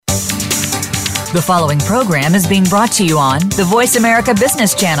The following program is being brought to you on the Voice America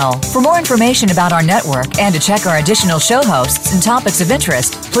Business Channel. For more information about our network and to check our additional show hosts and topics of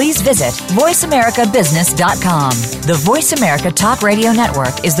interest, please visit voiceamericabusiness.com. The Voice America Talk Radio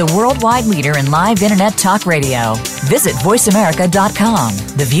Network is the worldwide leader in live Internet talk radio. Visit voiceamerica.com.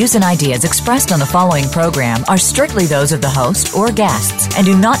 The views and ideas expressed on the following program are strictly those of the host or guests and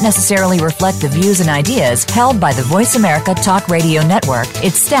do not necessarily reflect the views and ideas held by the Voice America Talk Radio Network,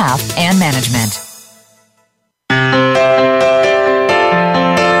 its staff, and management.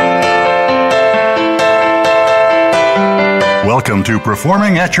 Welcome to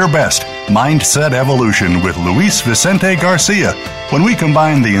Performing at Your Best, Mindset Evolution with Luis Vicente Garcia. When we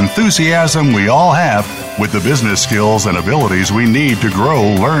combine the enthusiasm we all have with the business skills and abilities we need to grow,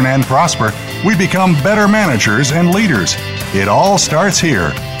 learn, and prosper, we become better managers and leaders. It all starts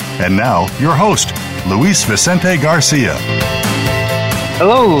here. And now, your host, Luis Vicente Garcia.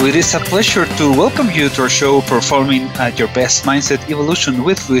 Hello, it is a pleasure to welcome you to our show, Performing at Your Best, Mindset Evolution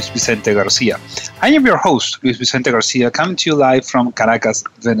with Luis Vicente Garcia. I am your host, Luis Vicente Garcia, coming to you live from Caracas,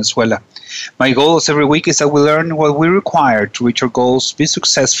 Venezuela. My goals every week is that we learn what we require to reach our goals, be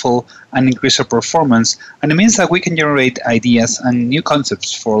successful, and increase our performance. And it means that we can generate ideas and new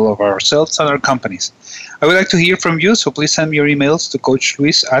concepts for all of ourselves and our companies. I would like to hear from you, so please send me your emails to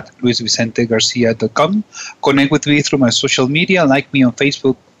coachluis@luisvicentegarcia.com. Connect with me through my social media, like me on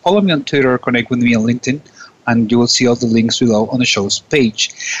Facebook, follow me on Twitter, connect with me on LinkedIn, and you will see all the links below on the show's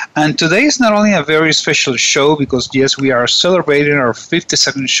page. And today is not only a very special show because, yes, we are celebrating our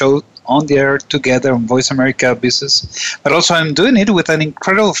 52nd show on the air together on Voice America Business, but also I'm doing it with an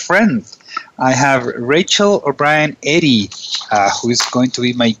incredible friend. I have Rachel O'Brien Eddy, who is going to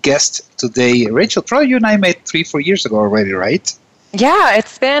be my guest today. Rachel, probably you and I met 3-4 years ago already, right? Yeah, I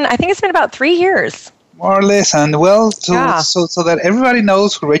think it's been about 3 years. More or less, and well, so that everybody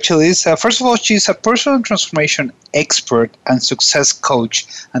knows who Rachel is, first of all, she's a personal transformation expert and success coach,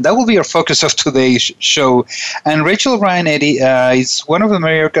 and that will be our focus of today's show. And Rachel O'Brien Eddy is one of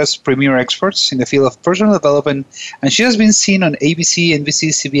America's premier experts in the field of personal development, and she has been seen on ABC,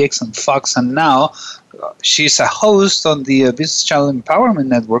 NBC, CBS, and Fox, and now she's a host on the Business Channel Empowerment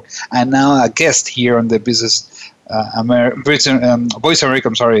Network, and now a guest here on the Voice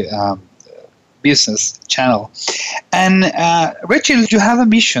America, Business Channel. And Rachel, you have a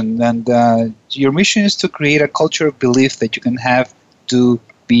mission, and your mission is to create a culture of belief that you can have, do,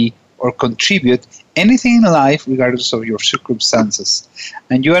 be, or contribute anything in life regardless of your circumstances.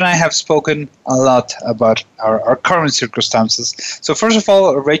 And you and I have spoken a lot about our current circumstances. So first of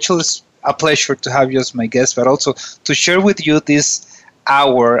all, Rachel, it's a pleasure to have you as my guest, but also to share with you this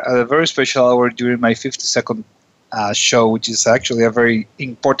hour, a very special hour during my 52nd show, which is actually a very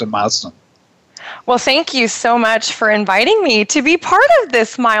important milestone. Well, thank you so much for inviting me to be part of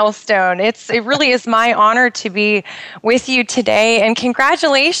this milestone. It really is my honor to be with you today, and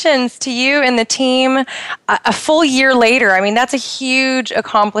congratulations to you and the team a full year later. I mean, that's a huge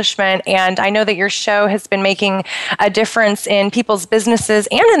accomplishment, and I know that your show has been making a difference in people's businesses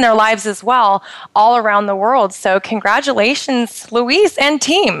and in their lives as well, all around the world. So congratulations, Luis and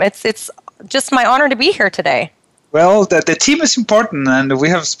team. It's just my honor to be here today. Well, the team is important, and we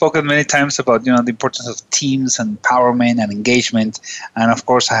have spoken many times about the importance of teams and empowerment and engagement. And of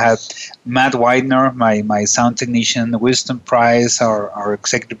course, I had Matt Widener, my sound technician, Winston Price, our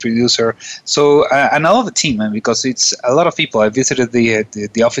executive producer. So and all of the team, and because it's a lot of people. I visited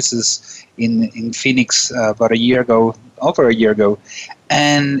the offices in Phoenix about over a year ago,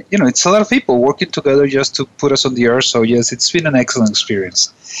 and it's a lot of people working together just to put us on the air. So yes, it's been an excellent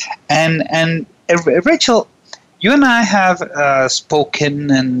experience. And Rachel, you and I have spoken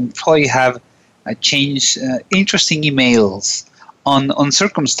and probably have changed interesting emails on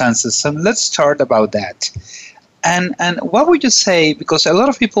circumstances, and let's start about that. And what would you say, because a lot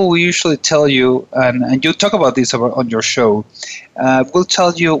of people will usually tell you, and you talk about this on your show, will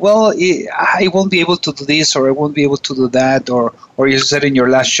tell you, well, I won't be able to do this, or I won't be able to do that, or you said in your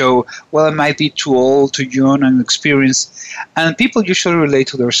last show, well, I might be too old, too young, and experienced. And people usually relate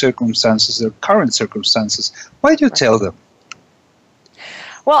to their circumstances, their current circumstances. Why do you tell them?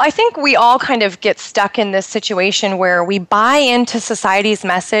 Well, I think we all kind of get stuck in this situation where we buy into society's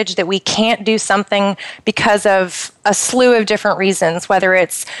message that we can't do something because of a slew of different reasons, whether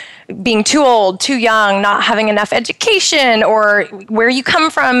it's being too old, too young, not having enough education, or where you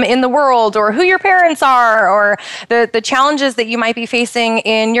come from in the world, or who your parents are, or the challenges that you might be facing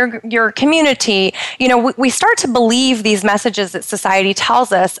in your community. We start to believe these messages that society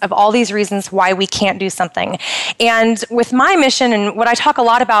tells us of all these reasons why we can't do something. And with my mission, and what I talk a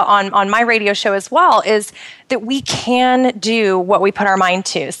lot about on my radio show as well, is that we can do what we put our mind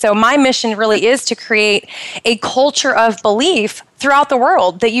to. So my mission really is to create a culture of belief throughout the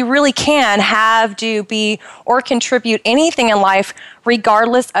world that you really can have, do, be, or contribute anything in life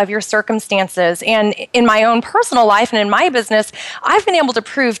regardless of your circumstances. And in my own personal life and in my business, I've been able to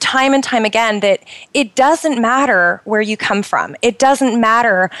prove time and time again that it doesn't matter where you come from. It doesn't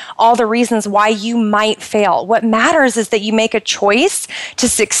matter all the reasons why you might fail. What matters is that you make a choice to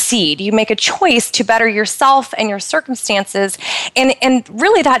succeed. You make a choice to better yourself and your circumstances. And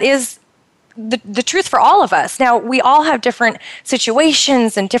really that is the truth for all of us. Now, we all have different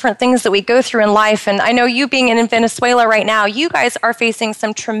situations and different things that we go through in life. And I know you being in Venezuela right now, you guys are facing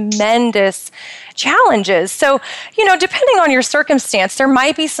some tremendous challenges. So, depending on your circumstance, there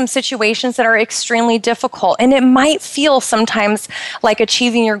might be some situations that are extremely difficult. And it might feel sometimes like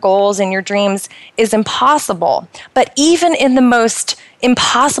achieving your goals and your dreams is impossible. But even in the most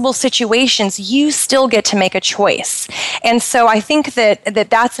impossible situations, you still get to make a choice. And so I think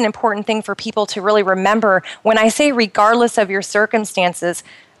that's an important thing for people to really remember. When I say regardless of your circumstances,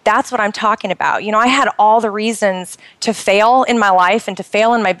 that's what I'm talking about. I had all the reasons to fail in my life and to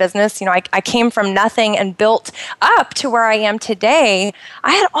fail in my business. I came from nothing and built up to where I am today.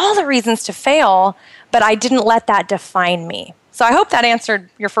 I had all the reasons to fail, but I didn't let that define me. So I hope that answered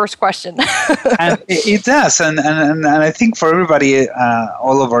your first question. And it does. And I think for everybody,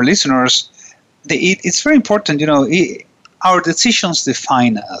 all of our listeners, it's very important, our decisions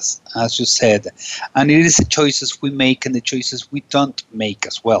define us, as you said. And it is the choices we make and the choices we don't make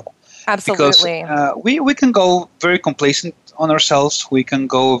as well. Absolutely. Because we can go very complacent on ourselves. We can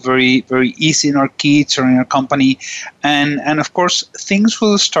go very, very easy in our kids or in our company. And of course, things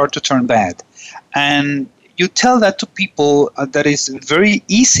will start to turn bad. And you tell that to people that it's very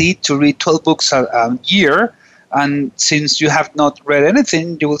easy to read 12 books a year, and since you have not read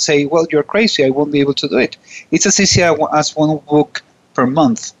anything, you will say, well, you're crazy, I won't be able to do it. It's as easy as one book per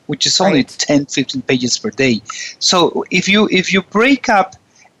month, which is only 10, 15 pages per day. So if you break up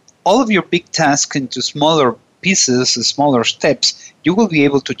all of your big tasks into smaller pieces, smaller steps, you will be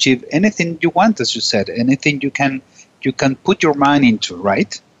able to achieve anything you want, as you said, anything you can put your mind into,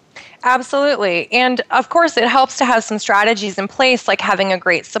 right? Absolutely. And of course, it helps to have some strategies in place, like having a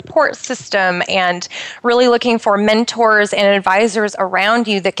great support system and really looking for mentors and advisors around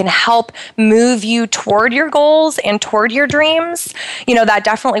you that can help move you toward your goals and toward your dreams. That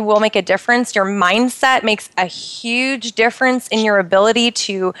definitely will make a difference. Your mindset makes a huge difference in your ability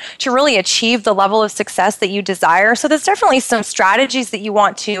to really achieve the level of success that you desire. So there's definitely some strategies that you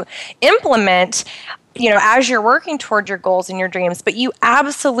want to implement as you're working toward your goals and your dreams, but you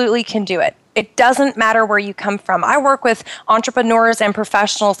absolutely can do it. It doesn't matter where you come from. I work with entrepreneurs and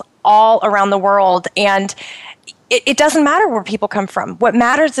professionals all around the world, and it doesn't matter where people come from. What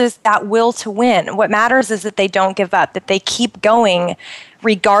matters is that will to win. What matters is that they don't give up, that they keep going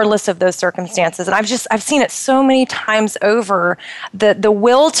regardless of those circumstances. And I've seen it so many times over. The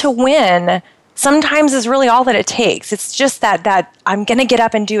will to win sometimes is really all that it takes. It's just that I'm going to get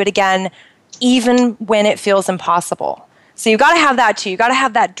up and do it again, even when it feels impossible. So you've got to have that too. You've got to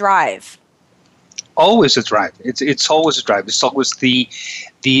have that drive. Always a drive. It's always a drive. It's always the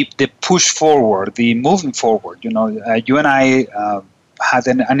push forward, the moving forward. You and I had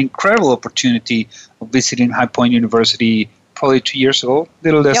an incredible opportunity of visiting High Point University probably 2 years ago, a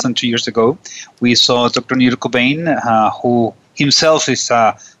little less than 2 years ago. We saw Dr. Neil Cobain, who himself is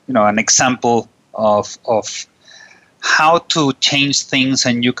an example of how to change things,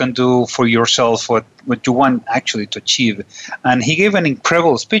 and you can do for yourself what you want actually to achieve. And he gave an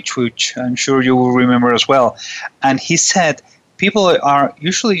incredible speech, which I'm sure you will remember as well. And he said, people are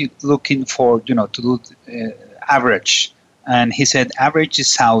usually looking for, to do average. And he said, average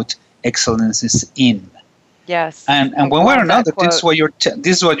is out, excellence is in. Yes. And when we're not, this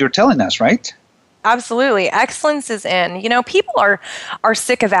is what you're telling us, right? Absolutely. Excellence is in. People are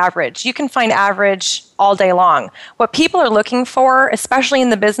sick of average. You can find average all day long. What people are looking for, especially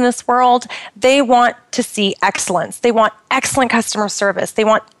in the business world, they want to see excellence. They want excellent customer service. They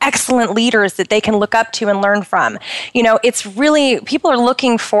want excellent leaders that they can look up to and learn from. It's really, people are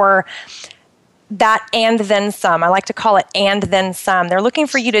looking for that and then some. I like to call it and then some. They're looking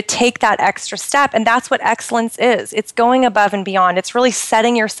for you to take that extra step, and that's what excellence is. It's going above and beyond. It's really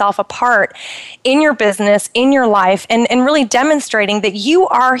setting yourself apart in your business, in your life, and really demonstrating that you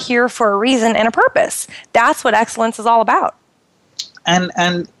are here for a reason and a purpose. That's what excellence is all about.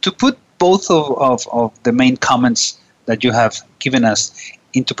 And to put both of the main comments that you have given us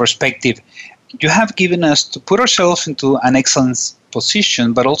into perspective, you have given us to put ourselves into an excellence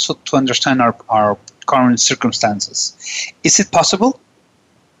position, but also to understand our current circumstances. Is it possible?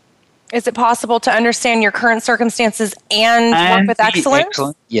 Is it possible to understand your current circumstances and work with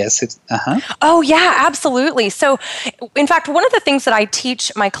excellence? Yes. Oh, yeah, absolutely. So, in fact, one of the things that I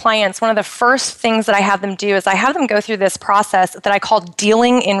teach my clients, one of the first things that I have them do is I have them go through this process that I call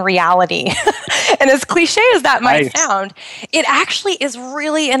dealing in reality. And as cliche as that might sound, it actually is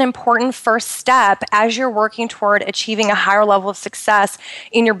really an important first step as you're working toward achieving a higher level of success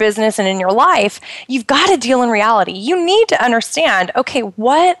in your business and in your life. You've got to deal in reality. You need to understand, okay,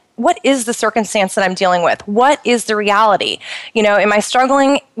 what is the circumstance that I'm dealing with? What is the reality? Am I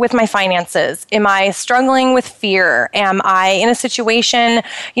struggling with my finances? Am I struggling with fear? Am I in a situation,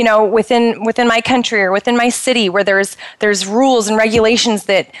 within my country or within my city where there's rules and regulations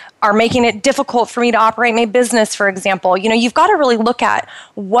that are making it difficult for me to operate my business, for example? You've got to really look at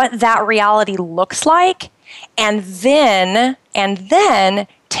what that reality looks like and then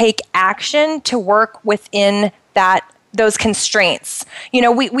take action to work within those constraints.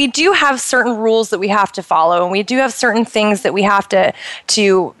 We do have certain rules that we have to follow, and we do have certain things that we have to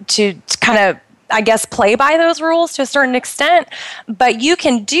kind of, I guess, play by those rules to a certain extent, but you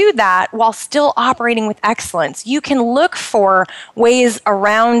can do that while still operating with excellence. You can look for ways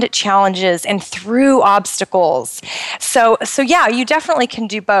around challenges and through obstacles. So yeah, you definitely can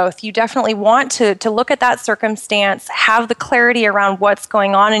do both. You definitely want to look at that circumstance, have the clarity around what's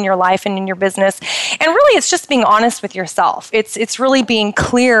going on in your life and in your business. And really, it's just being honest with yourself. It's really being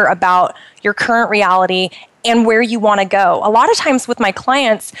clear about your current reality and where you want to go. A lot of times with my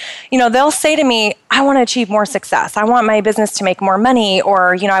clients, they'll say to me, I want to achieve more success. I want my business to make more money,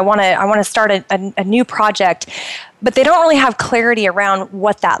 or, I want to start a new project. But they don't really have clarity around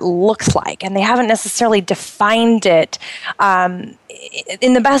what that looks like, and they haven't necessarily defined it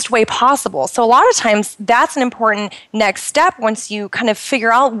in the best way possible. So a lot of times that's an important next step once you kind of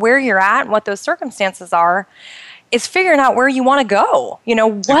figure out where you're at and what those circumstances are, is figuring out where you want to go.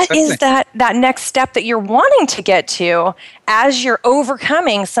 What is that next step that you're wanting to get to as you're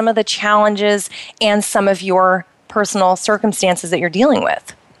overcoming some of the challenges and some of your personal circumstances that you're dealing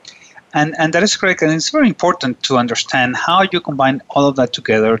with. And that is correct. And it's very important to understand how you combine all of that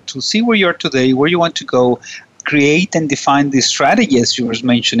together to see where you are today, where you want to go, create and define the strategies you were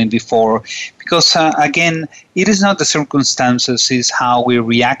mentioning before. Because, again, it is not the circumstances, it's how we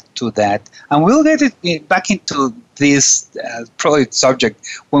react to that. And we'll get it back into this project subject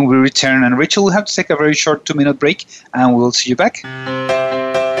when we return. And Rachel, we'll have to take a very short 2-minute break, and we'll see you back.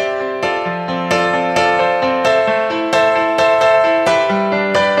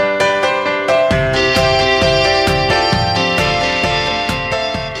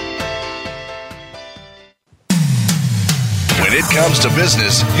 When it comes to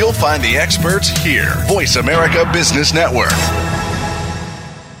business, you'll find the experts here. Voice America Business Network.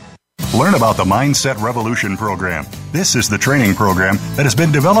 Learn about the Mindset Revolution program. This is the training program that has been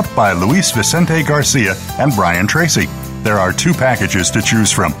developed by Luis Vicente Garcia and Brian Tracy. There are 2 packages to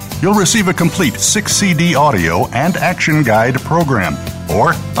choose from. You'll receive a complete 6-CD audio and action guide program,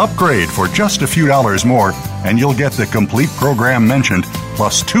 or upgrade for just a few dollars more, and you'll get the complete program mentioned,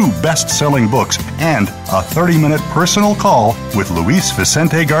 plus 2 best-selling books and a 30-minute personal call with Luis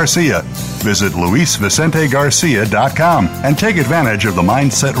Vicente Garcia. Visit LuisVicenteGarcia.com and take advantage of the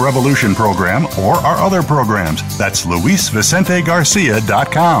Mindset Revolution program or our other programs. That's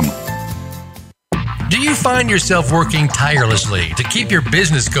LuisVicenteGarcia.com. Do you find yourself working tirelessly to keep your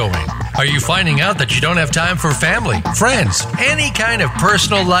business going? Are you finding out that you don't have time for family, friends, any kind of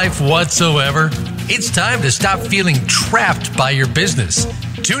personal life whatsoever? It's time to stop feeling trapped by your business.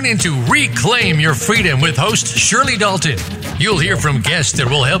 Tune in to Reclaim Your Freedom with host Shirley Dalton. You'll hear from guests that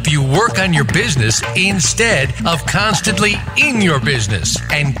will help you work on your business instead of constantly in your business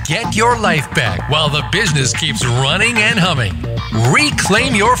and get your life back while the business keeps running and humming.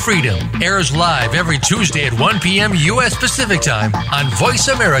 Reclaim Your Freedom airs live every Tuesday at 1 p.m. U.S. Pacific Time on Voice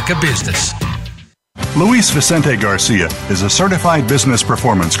America Business. Luis Vicente Garcia is a certified business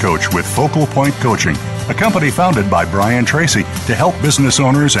performance coach with Focal Point Coaching, a company founded by Brian Tracy to help business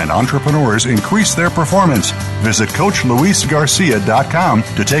owners and entrepreneurs increase their performance. Visit CoachLuisGarcia.com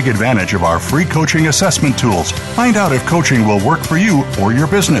to take advantage of our free coaching assessment tools. Find out if coaching will work for you or your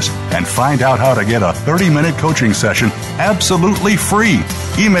business, and find out how to get a 30-minute coaching session absolutely free.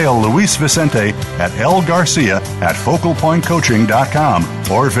 Email Luis Vicente at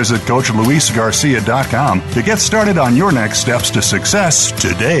lgarcia@focalpointcoaching.com or visit CoachLuisGarcia.com to get started on your next steps to success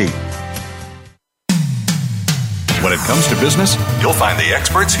today. When it comes to business, you'll find the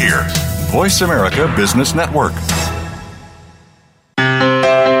experts here. Voice America Business Network.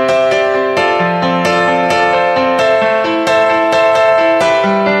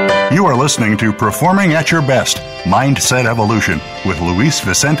 You are listening to Performing at Your Best, Mindset Evolution with Luis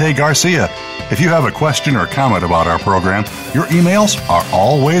Vicente Garcia. If you have a question or comment about our program, your emails are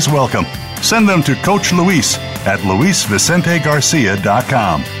always welcome. Send them to Coach Luis at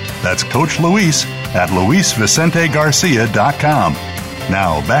LuisVicenteGarcia.com. That's Coach Luis at LuisVicenteGarcia.com.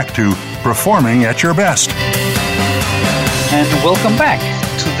 Now back to Performing at Your Best. And welcome back.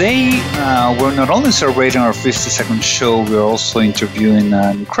 Today, we're not only celebrating our 52nd show, we're also interviewing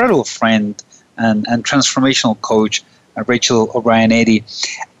an incredible friend and transformational coach, Rachel O'Brien Eddy.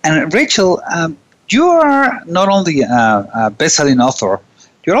 And Rachel, you are not only a best-selling author,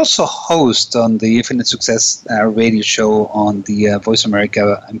 you're also host on the Infinite Success radio show on the Voice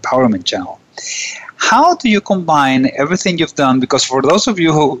America Empowerment channel. How do you combine everything you've done? Because for those of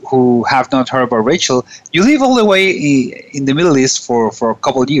you who have not heard about Rachel, you live all the way in the Middle East for a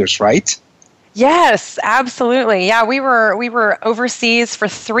couple of years, right? Yes, absolutely. Yeah, we were overseas for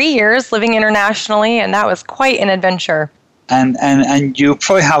 3 years, living internationally, and that was quite an adventure. And you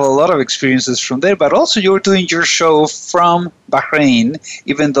probably have a lot of experiences from there, but also you're doing your show from Bahrain,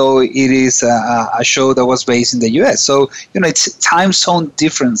 even though it is a show that was based in the U.S. So, it's time zone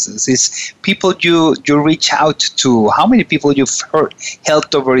differences. It's people you reach out to, how many people you've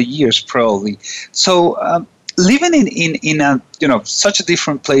helped over the years, probably. So, living in a such a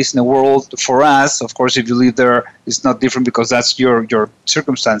different place in the world for us, of course, if you live there, it's not different because that's your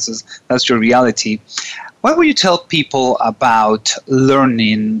circumstances, that's your reality. What would you tell people about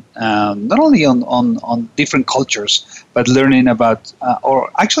learning, not only on different cultures, but learning about, or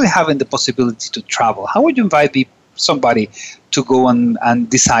actually having the possibility to travel? How would you invite somebody to go and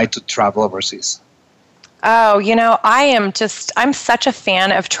decide to travel overseas? Oh, I'm such a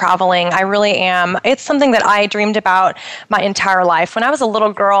fan of traveling. I really am. It's something that I dreamed about my entire life. When I was a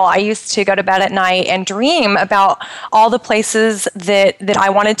little girl, I used to go to bed at night and dream about all the places that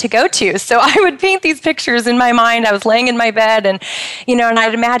I wanted to go to. So I would paint these pictures in my mind. I was laying in my bed and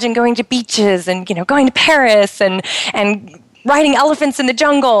I'd imagine going to beaches and, going to Paris and riding elephants in the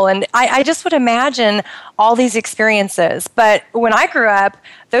jungle. And I just would imagine all these experiences. But when I grew up,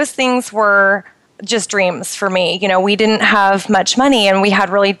 those things were just dreams for me. We didn't have much money and we had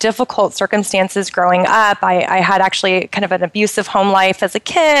really difficult circumstances growing up. I had actually kind of an abusive home life as a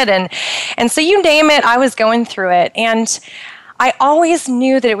kid. And so you name it, I was going through it. And I always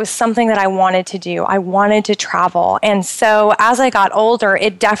knew that it was something that I wanted to do. I wanted to travel. And so as I got older,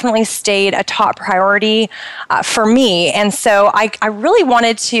 it definitely stayed a top priority for me. And so I really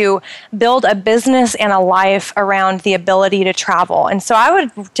wanted to build a business and a life around the ability to travel. And so I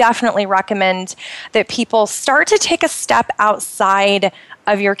would definitely recommend that people start to take a step outside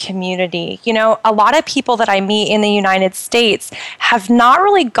of your community. A lot of people that I meet in the United States have not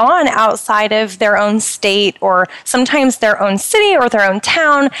really gone outside of their own state or sometimes their own city or their own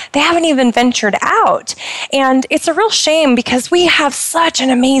town. They haven't even ventured out. And it's a real shame because we have such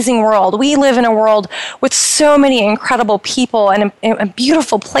an amazing world. We live in a world with so many incredible people and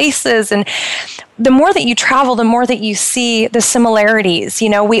beautiful places. And the more that you travel, the more that you see the similarities.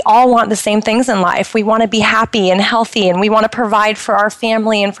 We all want the same things in life. We want to be happy and healthy, and we want to provide for our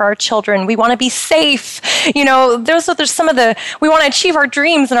family and for our children. We want to be safe. There's some of we want to achieve our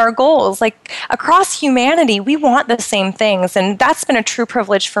dreams and our goals. Like across humanity, we want the same things. And that's been a true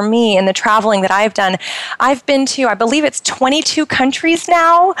privilege for me in the traveling that I've done. I've been to, I believe it's 22 countries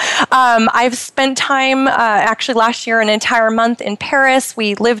now. I've spent time, actually last year, an entire month in Paris.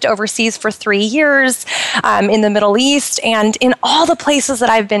 We lived overseas for 3 years. In the Middle East, and in all the places that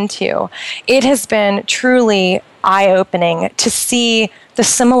I've been to, it has been truly eye-opening to see the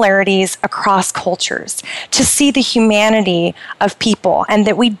similarities across cultures, to see the humanity of people, and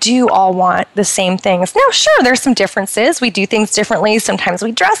that we do all want the same things. Now, sure, there's some differences. We do things differently. Sometimes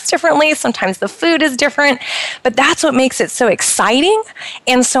we dress differently. Sometimes the food is different. But that's what makes it so exciting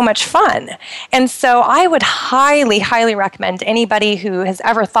and so much fun. And so I would highly, highly recommend anybody who has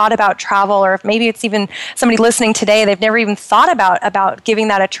ever thought about travel, or if maybe it's even somebody listening today, they've never even thought about giving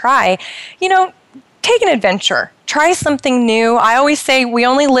that a try, take an adventure. Try something new. I always say we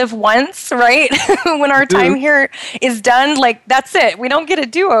only live once, right? When our time here is done, like that's it. We don't get a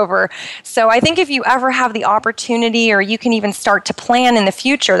do-over. So I think if you ever have the opportunity, or you can even start to plan in the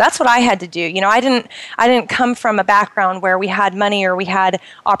future, that's what I had to do. I didn't come from a background where we had money or we had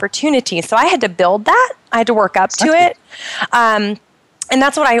opportunity. So I had to build that. I had to work up to it. And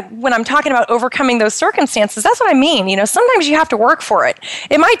that's when I'm talking about overcoming those circumstances, that's what I mean. Sometimes you have to work for it.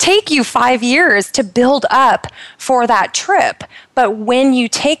 It might take you 5 years to build up for that trip. But when you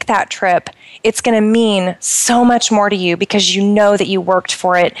take that trip, it's going to mean so much more to you because you know that you worked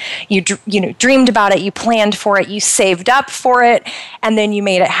for it. You dreamed about it. You planned for it. You saved up for it. And then you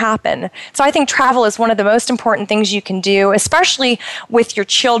made it happen. So I think travel is one of the most important things you can do, especially with your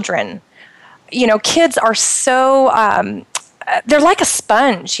children. Kids are so... they're like a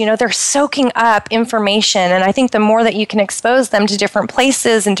sponge, they're soaking up information. And I think the more that you can expose them to different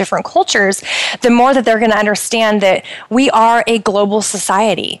places and different cultures, the more that they're going to understand that we are a global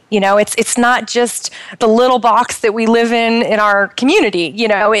society. It's not just the little box that we live in our community.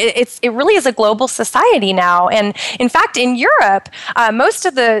 It really is a global society now. And in fact, in Europe, most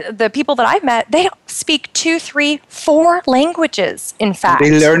of the people that I've met, they speak 2, 3, 4 languages, in fact.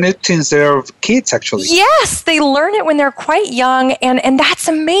 They learn it since they're kids, actually. Yes, they learn it when they're quite young, and that's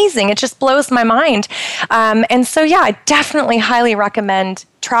amazing. It just blows my mind. And so, yeah, I definitely highly recommend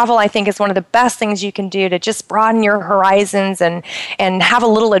travel. I think is one of the best things you can do to just broaden your horizons and have a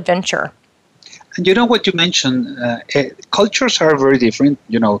little adventure. And what you mentioned, cultures are very different.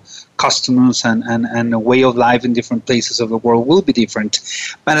 Customs and the way of life in different places of the world will be different.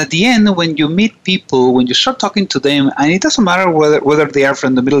 But at the end, when you meet people, when you start talking to them, and it doesn't matter whether they are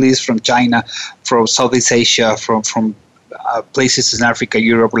from the Middle East, from China, from Southeast Asia, from places in Africa,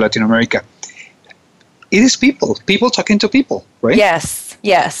 Europe, or Latin America, it is people talking to people, right? Yes.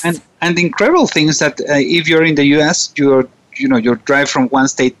 And the incredible thing is that if you're in the U.S., you drive from one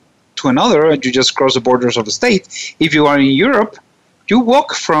state to another, and you just cross the borders of the state. If you are in Europe, you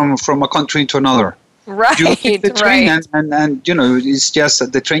walk from a country to another. Right. You take the train, and it's just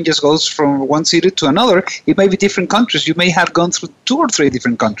that the train just goes from one city to another. It may be different countries. You may have gone through 2 or 3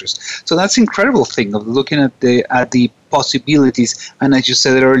 different countries. So that's the incredible thing of looking at the possibilities. And as you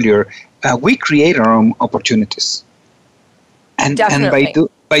said earlier, we create our own opportunities. And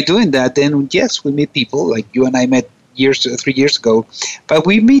by doing that, then yes, we meet people like you and I met 3 years ago, but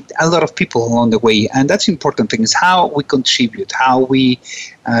we meet a lot of people along the way, and that's the important thing is how we contribute, how we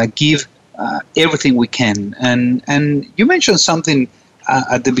give everything we can. And you mentioned something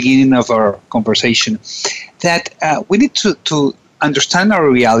at the beginning of our conversation that we need to understand our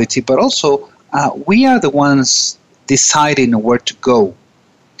reality, but also we are the ones deciding where to go.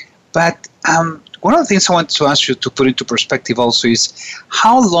 But one of the things I want to ask you to put into perspective also is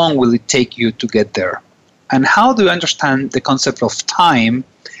how long will it take you to get there? And how do you understand the concept of time?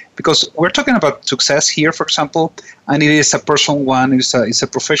 Because we're talking about success here, for example, and it is a personal one, it's a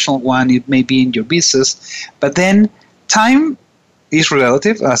professional one, it may be in your business. But then time is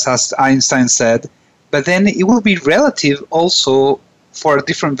relative, as Einstein said, but then it will be relative also for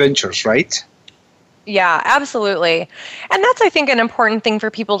different ventures, right? Yeah, absolutely. And that's, I think, an important thing for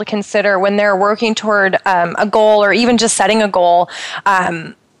people to consider when they're working toward a goal or even just setting a goal.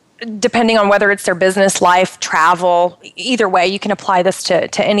 Depending on whether it's their business, life, travel, either way, you can apply this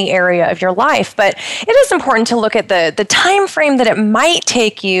to any area of your life. But it is important to look at the time frame that it might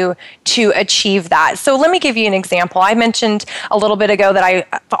take you to achieve that. So let me give you an example. I mentioned a little bit ago that I've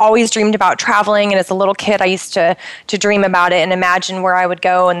always dreamed about traveling, and as a little kid, I used to dream about it and imagine where I would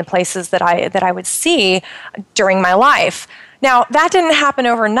go and the places that I would see during my life. Now, that didn't happen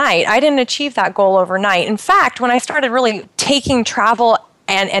overnight. I didn't achieve that goal overnight. In fact, when I started really taking travel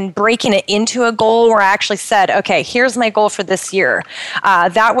and breaking it into a goal where I actually said, okay, here's my goal for this year.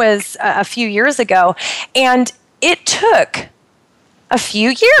 That was a few years ago. And it took a few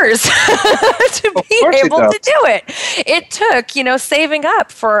years to be able to do it. It took, saving up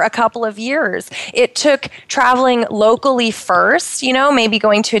for a couple of years. It took traveling locally first, maybe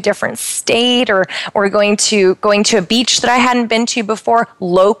going to a different state or going to a beach that I hadn't been to before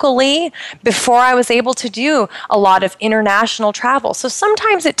locally before I was able to do a lot of international travel. So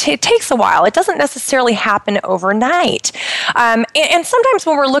sometimes it takes a while. It doesn't necessarily happen overnight. And sometimes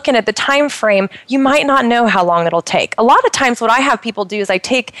when we're looking at the time frame, you might not know how long it'll take. A lot of times what I have people do is I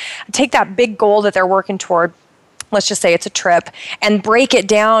take that big goal that they're working toward, let's just say it's a trip, and break it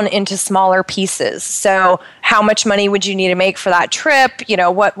down into smaller pieces. So how much money would you need to make for that trip?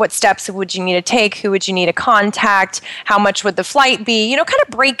 What steps would you need to take? Who would you need to contact? How much would the flight be? Kind of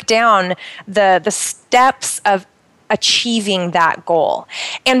break down the steps of achieving that goal.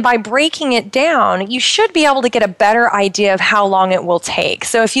 And by breaking it down, you should be able to get a better idea of how long it will take.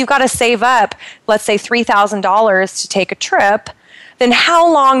 So if you've got to save up, let's say $3,000 to take a trip, then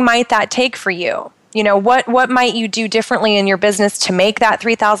how long might that take for you? You know, what might you do differently in your business to make that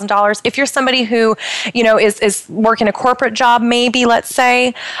 $3,000? If you're somebody who, you know, is working a corporate job, maybe, let's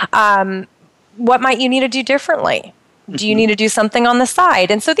say, what might you need to do differently? Do you need to do something on the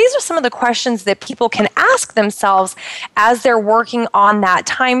side? And so these are some of the questions that people can ask themselves as they're working on that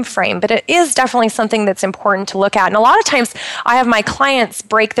time frame. But it is definitely something that's important to look at. And a lot of times I have my clients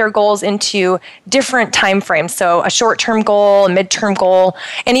break their goals into different time frames. So a short-term goal, a mid-term goal,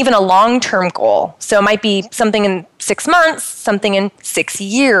 and even a long-term goal. So it might be something in 6 months, something in 6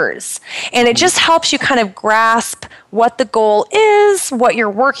 years. And it just helps you kind of grasp what the goal is, what you're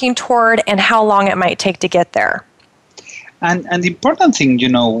working toward, and how long it might take to get there. And the important thing, you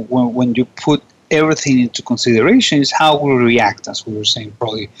know, when you put everything into consideration is how we react, as we were saying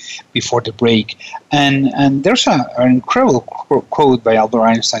probably before the break. And there's an incredible quote by Albert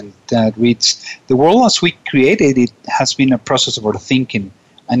Einstein that reads, "The world as we created it has been a process of our thinking,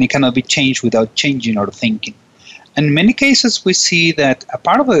 and it cannot be changed without changing our thinking." And in many cases, we see that a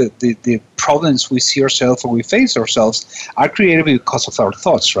part of the problems we see ourselves or we face ourselves are created because of our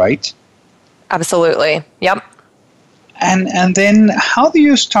thoughts, right? Absolutely. Yep. And then how do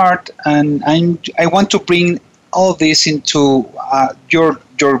you start? And I want to bring all this into your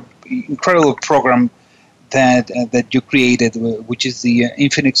incredible program that you created, which is the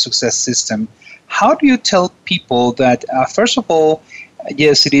Infinite Success System. How do you tell people that first of all,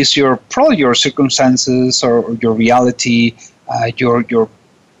 yes, it is probably your circumstances or your reality, your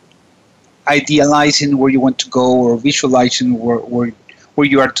idealizing where you want to go or visualizing where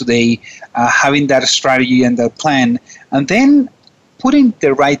you are today, having that strategy and that plan, and then putting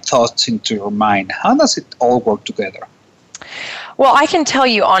the right thoughts into your mind. How does it all work together? Well, I can tell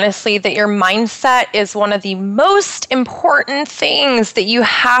you honestly that your mindset is one of the most important things that you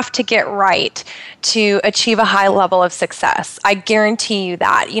have to get right to achieve a high level of success. I guarantee you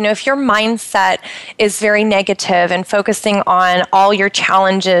that. You know, if your mindset is very negative and focusing on all your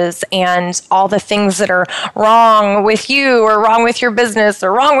challenges and all the things that are wrong with you or wrong with your business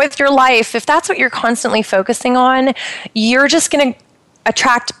or wrong with your life, if that's what you're constantly focusing on, you're just going to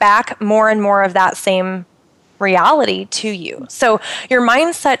attract back more and more of that same reality to you. So your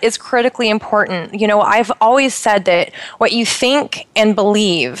mindset is critically important. You know, I've always said that what you think and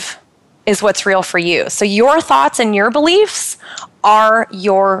believe is what's real for you. So your thoughts and your beliefs are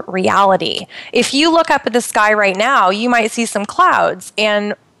your reality. If you look up at the sky right now, you might see some clouds,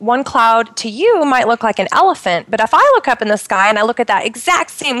 and one cloud to you might look like an elephant, but if I look up in the sky and I look at that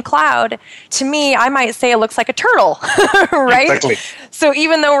exact same cloud, to me, I might say it looks like a turtle, right? Exactly. So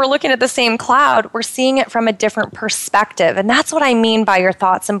even though we're looking at the same cloud, we're seeing it from a different perspective. And that's what I mean by your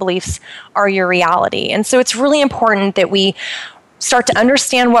thoughts and beliefs are your reality. And so it's really important that we start to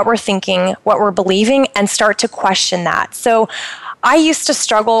understand what we're thinking, what we're believing, and start to question that. So I used to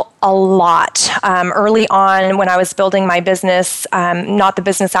struggle a lot early on when I was building my business, not the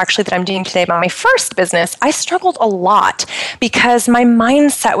business actually that I'm doing today, but my first business. I struggled a lot because my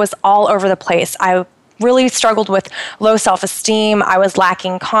mindset was all over the place. I really struggled with low self-esteem. I was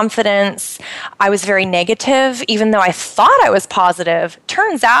lacking confidence. I was very negative, even though I thought I was positive.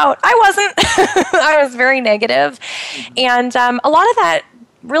 Turns out I wasn't. I was very negative. And a lot of that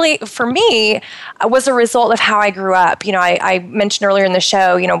really, for me, was a result of how I grew up. You know, I mentioned earlier in the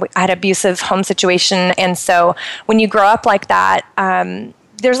show, you know, I had an abusive home situation. And so when you grow up like that,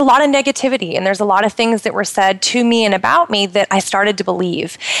 there's a lot of negativity and there's a lot of things that were said to me and about me that I started to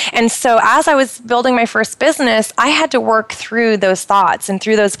believe. And so as I was building my first business, I had to work through those thoughts and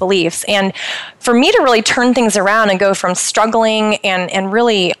through those beliefs. And for me to really turn things around and go from struggling and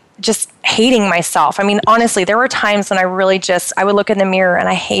really just hating myself. I mean, honestly, there were times when I would look in the mirror and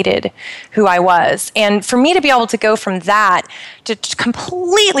I hated who I was. And for me to be able to go from that to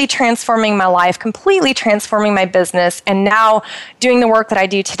completely transforming my life, completely transforming my business, and now doing the work that I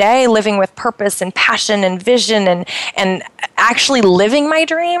do today, living with purpose and passion and vision and actually living my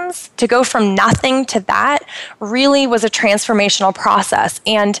dreams, to go from nothing to that really was a transformational process.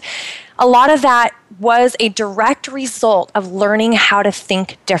 And a lot of that was a direct result of learning how to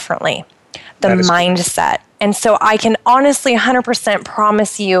think differently, the mindset. And so I can honestly 100%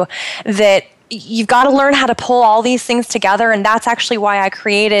 promise you that you've got to learn how to pull all these things together. And that's actually why I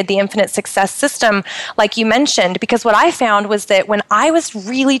created the Infinite Success System, like you mentioned, because what I found was that when I was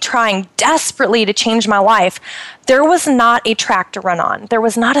really trying desperately to change my life, there was not a track to run on. There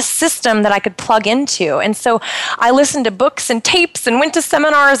was not a system that I could plug into. And so I listened to books and tapes and went to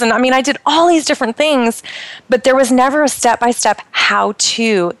seminars. And I did all these different things, but there was never a step-by-step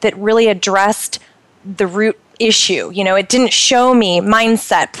how-to that really addressed the root issue. It didn't show me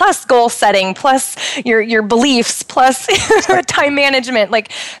mindset plus goal setting plus your beliefs plus time management.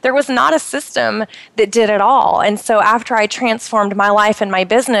 Like, there was not a system that did it all. And so after I transformed my life and my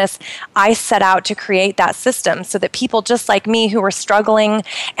business, I set out to create that system so that people just like me who were struggling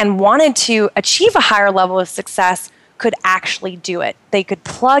and wanted to achieve a higher level of success could actually do it. They could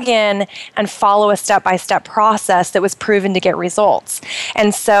plug in and follow a step-by-step process that was proven to get results.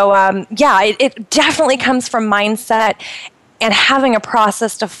 And so, it definitely comes from mindset and having a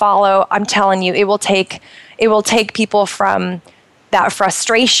process to follow. I'm telling you, it will take people from that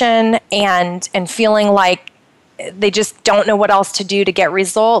frustration and feeling like they just don't know what else to do to get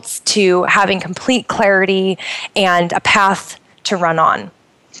results to having complete clarity and a path to run on.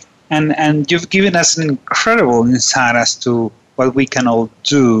 And you've given us an incredible insight as to what we can all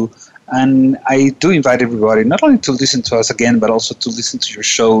do. And I do invite everybody not only to listen to us again, but also to listen to your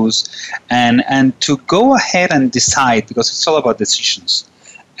shows and to go ahead and decide, because it's all about decisions.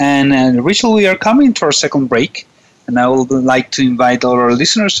 And Rachel, we are coming to our second break. And I would like to invite all our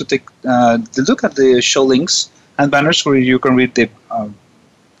listeners to take a look at the show links and banners where you can read the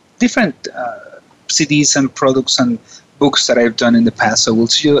different CDs and products and books that I've done in the past. So we'll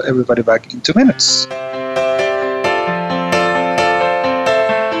see you everybody back in 2 minutes.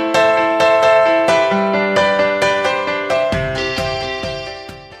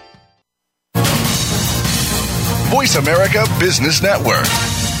 Voice America Business Network,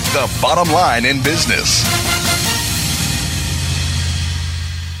 the bottom line in business.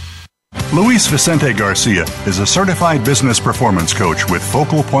 Luis Vicente Garcia is a certified business performance coach with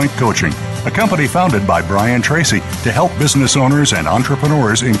Focal Point Coaching, a company founded by Brian Tracy to help business owners and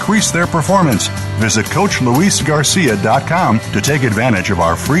entrepreneurs increase their performance. Visit CoachLuisGarcia.com to take advantage of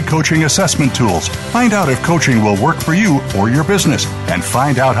our free coaching assessment tools. Find out if coaching will work for you or your business, and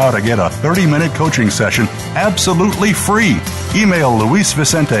find out how to get a 30-minute coaching session absolutely free. Email Luis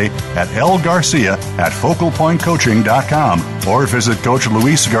Vicente at lgarcia@FocalPointCoaching.com or visit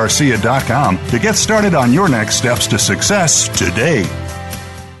CoachLuisGarcia.com to get started on your next steps to success today.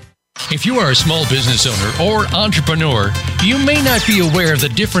 If you are a small business owner or entrepreneur, you may not be aware of the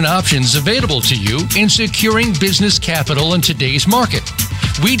different options available to you in securing business capital in today's market.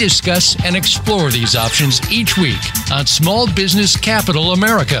 We discuss and explore these options each week on Small Business Capital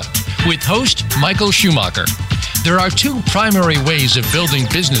America with host Michael Schumacher. There are two primary ways of building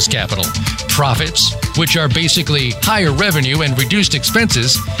business capital: profits, which are basically higher revenue and reduced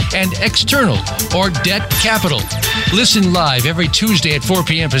expenses, and external or debt capital. Listen live every Tuesday at 4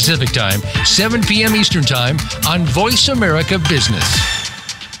 p.m. Pacific Time, 7 p.m. Eastern Time on Voice America Business.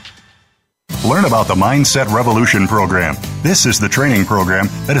 Learn about the Mindset Revolution program. This is the training program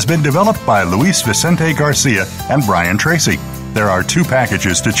that has been developed by Luis Vicente Garcia and Brian Tracy. There are 2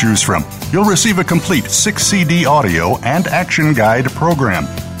 packages to choose from. You'll receive a complete 6-CD audio and action guide program,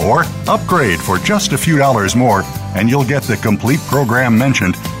 or upgrade for just a few dollars more, and you'll get the complete program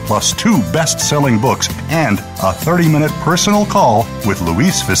mentioned, plus 2 best-selling books and a 30-minute personal call with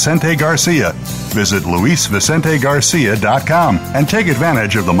Luis Vicente Garcia. Visit LuisVicenteGarcia.com and take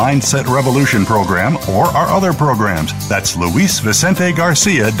advantage of the Mindset Revolution program or our other programs. That's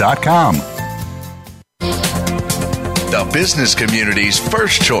LuisVicenteGarcia.com. The business community's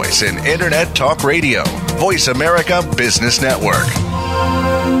first choice in Internet Talk Radio. Voice America Business Network.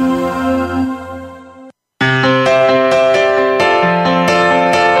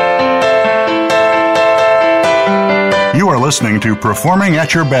 You are listening to Performing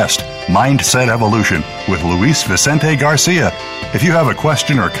at Your Best, Mindset Evolution with Luis Vicente Garcia. If you have a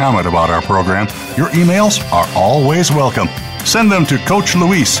question or comment about our program, your emails are always welcome. Send them to Coach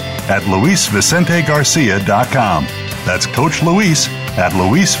Luis at LuisVicenteGarcia.com. That's Coach Luis at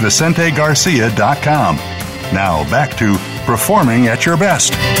LuisVicenteGarcia.com. Now back to Performing at Your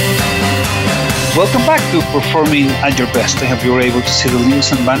Best. Welcome back to Performing at Your Best. I hope you were able to see the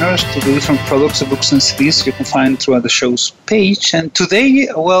links and banners to the different products, the books, and CDs you can find throughout the show's page. And today,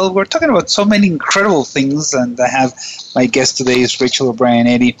 well, we're talking about so many incredible things, and I have my guest today is Rachel O'Brien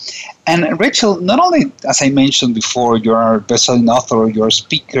Eddy. And Rachel, not only, as I mentioned before, you're a best-selling author, you're a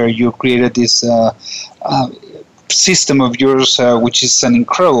speaker, you created this system of yours, which is an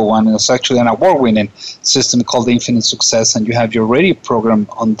incredible one. It's actually an award-winning system called Infinite Success, and you have your radio program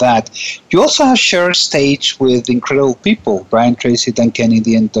on that. You also have shared stage with incredible people, Brian Tracy, Dan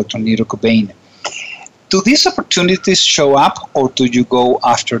Kennedy, and Dr. Nito Cobain. Do these opportunities show up, or do you go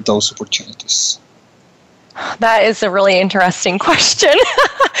after those opportunities? That is a really interesting question.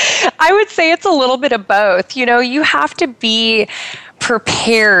 I would say it's a little bit of both. You know, you have to be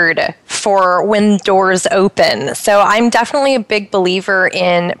prepared for when doors open. So I'm definitely a big believer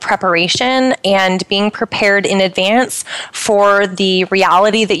in preparation and being prepared in advance for the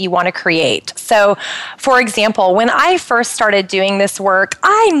reality that you want to create. So, for example, when I first started doing this work,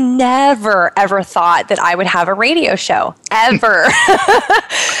 I never, ever thought that I would have a radio show, ever.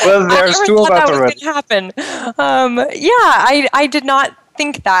 Well, there's two of us already. Happen. I did not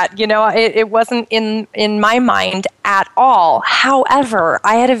think that, it wasn't in my mind at all. However,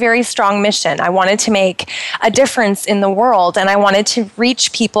 I had a very strong mission. I wanted to make a difference in the world, and I wanted to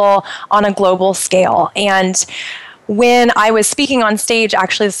reach people on a global scale. And when I was speaking on stage,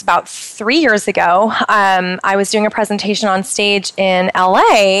 actually this was about 3 years ago, I was doing a presentation on stage in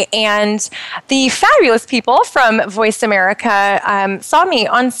LA, and the fabulous people from Voice America saw me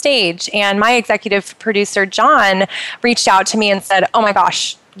on stage, and my executive producer, John, reached out to me and said, "Oh my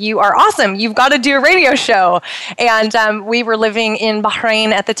gosh, you are awesome. You've got to do a radio show." And we were living in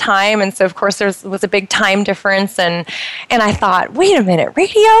Bahrain at the time. And so, of course, there was a big time difference. And I thought, wait a minute,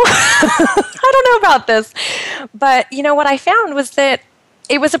 radio? I don't know about this. But, what I found was that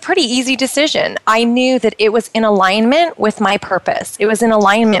it was a pretty easy decision. I knew that it was in alignment with my purpose. It was in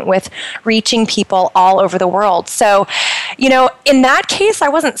alignment with reaching people all over the world. So, in that case, I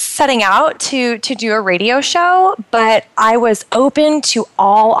wasn't setting out to do a radio show, but I was open to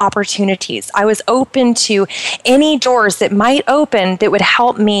all opportunities. I was open to any doors that might open that would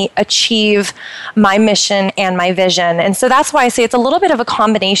help me achieve my mission and my vision. And so that's why I say it's a little bit of a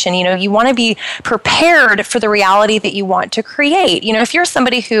combination. You want to be prepared for the reality that you want to create. If you're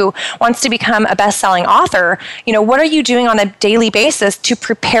somebody who wants to become a best-selling author, what are you doing on a daily basis to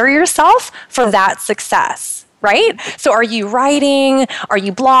prepare yourself for that success? Right? So are you writing? Are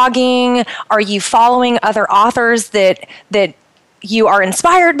you blogging? Are you following other authors that you are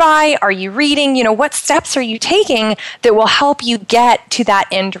inspired by? Are you reading? What steps are you taking that will help you get to that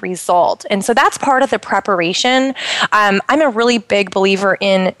end result? And so that's part of the preparation. I'm a really big believer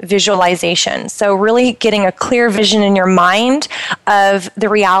in visualization. So really getting a clear vision in your mind of the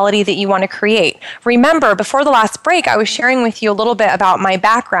reality that you want to create. Remember, before the last break, I was sharing with you a little bit about my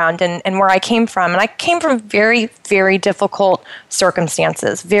background and where I came from. And I came from very, very difficult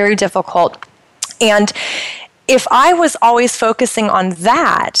circumstances, very difficult. And if I was always focusing on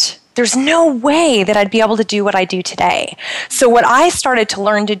that, there's no way that I'd be able to do what I do today. So what I started to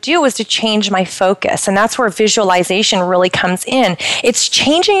learn to do was to change my focus. And that's where visualization really comes in. It's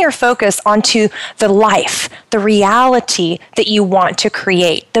changing your focus onto the life, the reality that you want to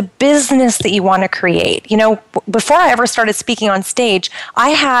create, the business that you want to create. Before I ever started speaking on stage,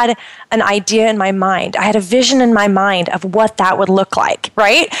 I had an idea in my mind. I had a vision in my mind of what that would look like,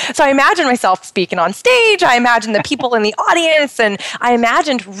 right? So I imagined myself speaking on stage. I imagined the people in the audience, and I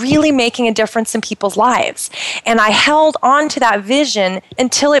imagined really making a difference in people's lives. And I held on to that vision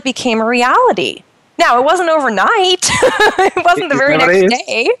until it became a reality. Now, it wasn't overnight. It wasn't the very next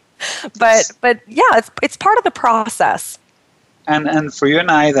day. But yeah, it's part of the process. And for you and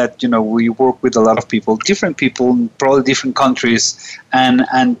I, that we work with a lot of people, different people, probably different countries, and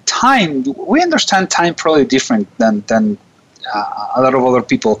time. We understand time probably different than a lot of other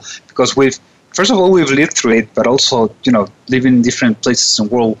people, because we've lived through it, but also living in different places in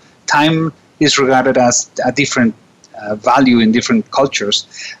the world. Time is regarded as a different value in different cultures,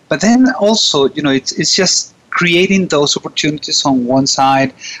 but then also it's just creating those opportunities on one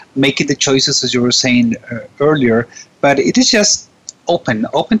side, making the choices as you were saying earlier. But it is just open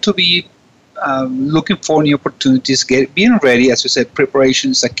to be looking for new opportunities, being ready. As you said,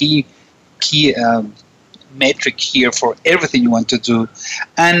 preparation is a key metric here for everything you want to do.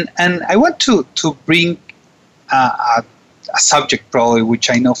 And I want to bring a subject probably,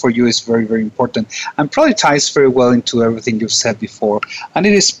 which I know for you is very, very important, and probably ties very well into everything you've said before, and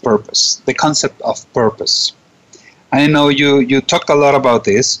it is purpose, the concept of purpose. I know you talk a lot about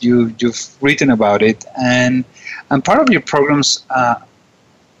this, you've written about it, and part of your programs are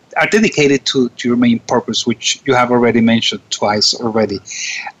dedicated to your main purpose, which you have already mentioned twice already.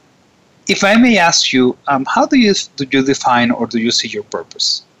 If I may ask you, how do you define or do you see your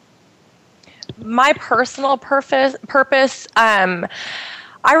purpose? My personal purpose, I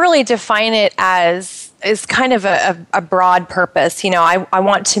really define it as kind of a broad purpose. I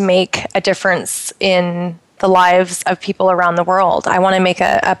want to make a difference in the lives of people around the world. I want to make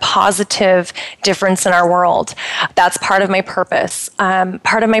a positive difference in our world. That's part of my purpose.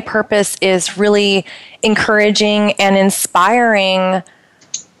 Part of my purpose is really encouraging and inspiring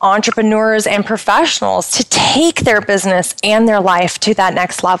entrepreneurs and professionals to take their business and their life to that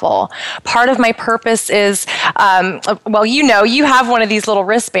next level. Part of my purpose is, you have one of these little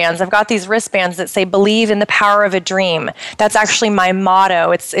wristbands. I've got these wristbands that say, believe in the power of a dream. That's actually my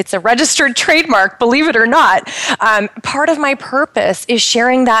motto. It's a registered trademark, believe it or not. Part of my purpose is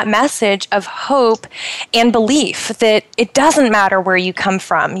sharing that message of hope and belief that it doesn't matter where you come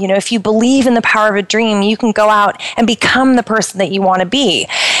from. If you believe in the power of a dream, you can go out and become the person that you want to be.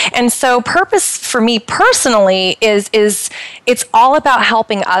 And so purpose for me personally is it's all about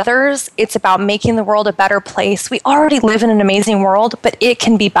helping others. It's about making the world a better place. We already live in an amazing world, but it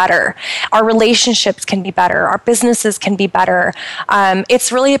can be better. Our relationships can be better. Our businesses can be better.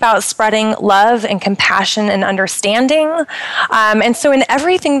 It's really about spreading love and compassion and understanding. And so in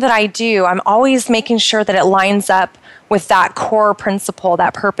everything that I do, I'm always making sure that it lines up with that core principle,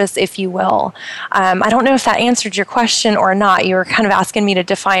 that purpose, if you will. I don't know if that answered your question or not. You were kind of asking me to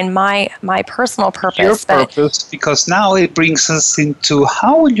define my personal purpose. Your purpose, because now it brings us into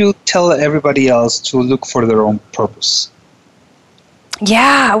how will you tell everybody else to look for their own purpose?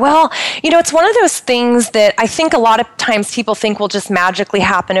 Yeah, well, it's one of those things that I think a lot of times people think will just magically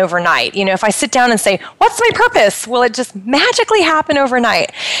happen overnight. If I sit down and say, what's my purpose? Will it just magically happen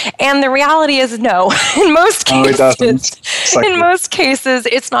overnight? And the reality is no. In most cases, it doesn't. Exactly. In most cases,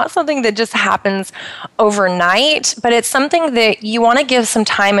 it's not something that just happens overnight, but it's something that you want to give some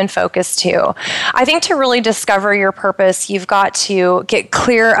time and focus to. I think to really discover your purpose, you've got to get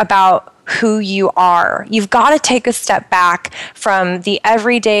clear about who you are. You've got to take a step back from the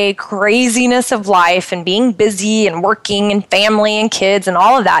everyday craziness of life and being busy and working and family and kids and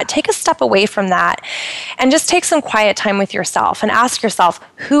all of that. Take a step away from that and just take some quiet time with yourself and ask yourself,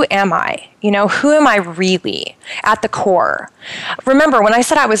 who am I? Who am I really at the core? Remember, when I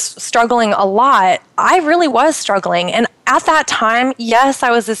said I was struggling a lot, I really was struggling. And at that time, yes, I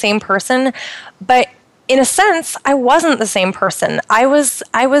was the same person, but in a sense, I wasn't the same person. I was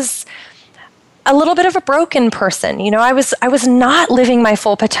a little bit of a broken person. I was not living my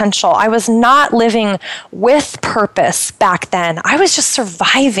full potential. I was not living with purpose back then. I was just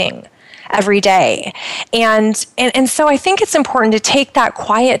surviving every day. And so I think it's important to take that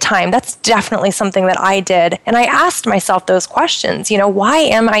quiet time. That's definitely something that I did. And I asked myself those questions, why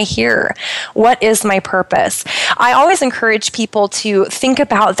am I here? What is my purpose? I always encourage people to think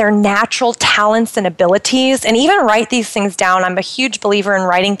about their natural talents and abilities and even write these things down. I'm a huge believer in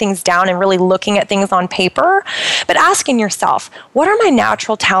writing things down and really looking at things on paper, but asking yourself, what are my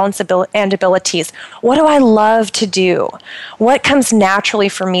natural talents and abilities? What do I love to do? What comes naturally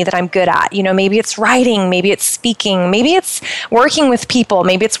for me that I'm good at? Maybe it's writing, maybe it's speaking, maybe it's working with people,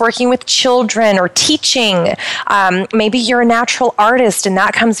 maybe it's working with children or teaching. Maybe you're a natural artist and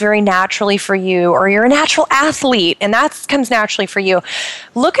that comes very naturally for you, or you're a natural athlete and that comes naturally for you.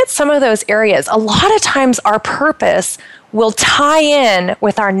 Look at some of those areas. A lot of times our purpose will tie in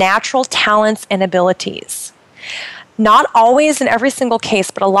with our natural talents and abilities. Not always in every single case,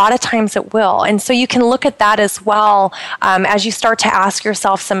 but a lot of times it will. And so you can look at that as well as you start to ask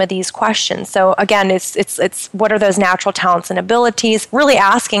yourself some of these questions. So again, it's what are those natural talents and abilities? Really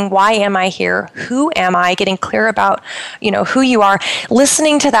asking, why am I here? Who am I? Getting clear about, who you are.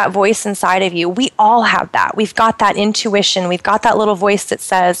 Listening to that voice inside of you. We all have that. We've got that intuition. We've got that little voice that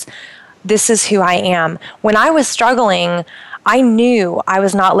says, this is who I am. When I was struggling, I knew I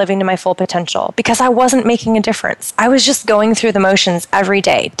was not living to my full potential because I wasn't making a difference. I was just going through the motions every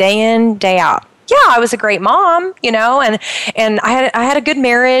day in, day out. Yeah, I was a great mom, and I had a good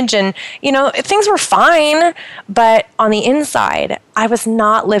marriage and, things were fine, but on the inside, I was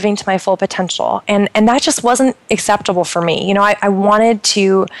not living to my full potential. And that just wasn't acceptable for me. I wanted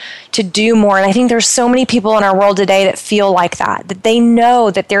to do more. And I think there's so many people in our world today that feel like that they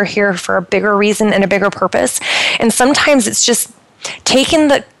know that they're here for a bigger reason and a bigger purpose. And sometimes it's just taking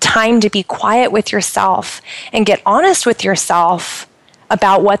the time to be quiet with yourself and get honest with yourself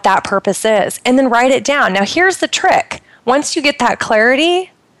about what that purpose is, and then write it down. Now, here's the trick. Once you get that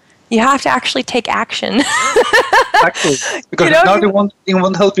clarity, you have to actually take action. Exactly. Because it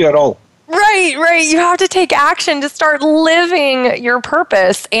won't help you at all. Right. You have to take action to start living your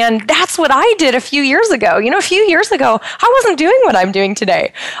purpose. And that's what I did a few years ago. A few years ago, I wasn't doing what I'm doing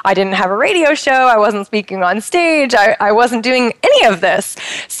today. I didn't have a radio show. I wasn't speaking on stage. I wasn't doing any of this.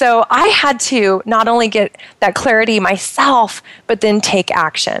 So I had to not only get that clarity myself, but then take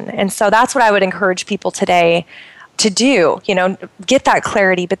action. And so that's what I would encourage people today to do. Get that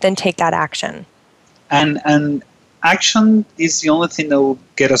clarity, but then take that action. And action is the only thing that will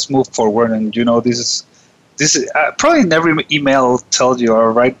get us move forward. And this is probably in every email I'll tell you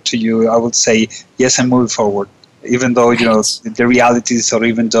or write to you, I would say, yes, I'm moving forward, even though the realities, or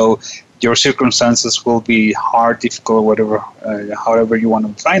even though your circumstances will be hard, difficult, whatever, however you want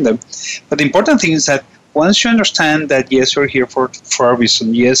to find them. But the important thing is that once you understand that, yes, you're here for a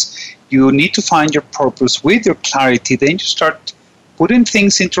reason, yes, you need to find your purpose with your clarity, then you start putting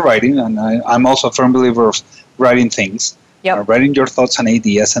things into writing. And I'm also a firm believer of writing things, writing your thoughts and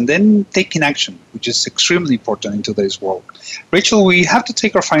ideas, and then taking action, which is extremely important in today's world. Rachel, we have to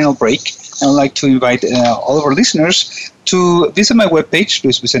take our final break. I'd like to invite all of our listeners to visit my webpage,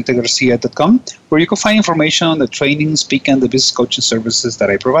 luisvicentegarcia.com, where you can find information on the training, speaking, and the business coaching services that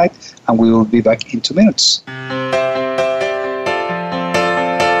I provide. And we will be back in 2 minutes.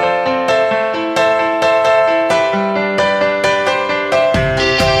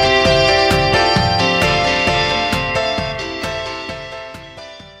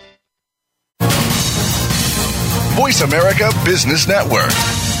 Voice America Business Network,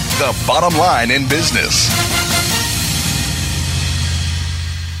 the bottom line in business.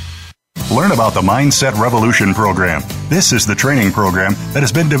 Learn about the Mindset Revolution program. This is the training program that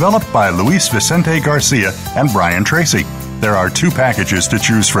has been developed by Luis Vicente Garcia and Brian Tracy. There are 2 packages to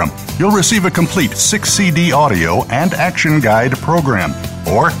choose from. You'll receive a complete 6-CD audio and action guide program,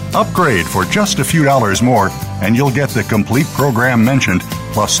 or upgrade for just a few dollars more, and you'll get the complete program mentioned,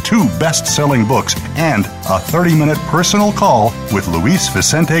 plus 2 best-selling books and a 30-minute personal call with Luis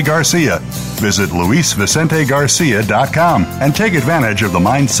Vicente Garcia. Visit luisvicentegarcia.com and take advantage of the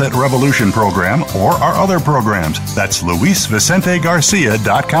Mindset Revolution program or our other programs. That's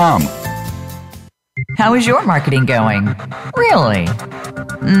luisvicentegarcia.com. How is your marketing going? Really?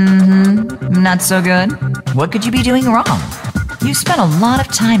 Not so good? What could you be doing wrong? You spent a lot of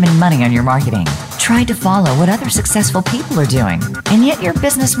time and money on your marketing, tried to follow what other successful people are doing, and yet your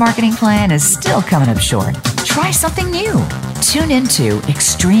business marketing plan is still coming up short. Try something new. Tune into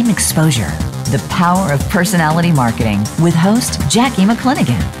Extreme Exposure, the power of personality marketing with host Jackie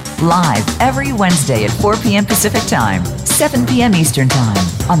McClinigan. Live every Wednesday at 4 p.m. Pacific Time, 7 p.m. Eastern Time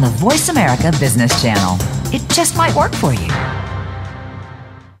on the Voice America Business Channel. It just might work for you.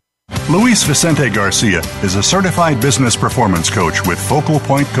 Luis Vicente Garcia is a certified business performance coach with Focal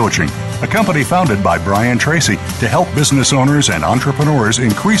Point Coaching, a company founded by Brian Tracy to help business owners and entrepreneurs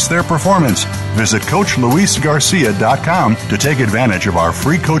increase their performance. Visit CoachLuisGarcia.com to take advantage of our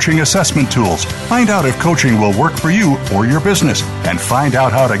free coaching assessment tools. Find out if coaching will work for you or your business, and find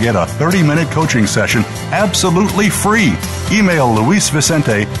out how to get a 30-minute coaching session absolutely free. Email Luis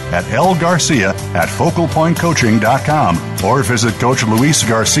Vicente at lgarcia@FocalPointCoaching.com or visit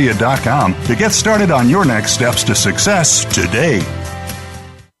CoachLuisGarcia.com to get started on your next steps to success today.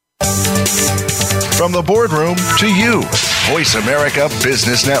 From the boardroom to you, Voice America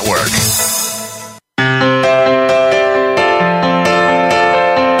Business Network.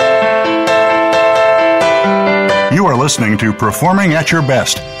 You are listening to Performing at Your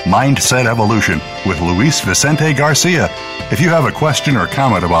Best, Mindset Evolution with Luis Vicente Garcia. If you have a question or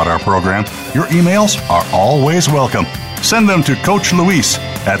comment about our program, your emails are always welcome. Send them to Coach Luis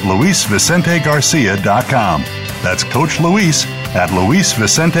at LuisVicenteGarcia.com. That's Coach Luis at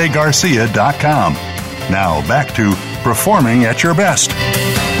LuisVicenteGarcia.com. Now back to Performing at Your Best.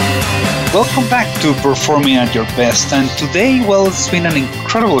 Welcome back to Performing at Your Best. And today, well, it's been an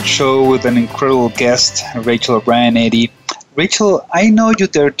incredible show with an incredible guest, Rachel O'Brien Eddy. Rachel, I know you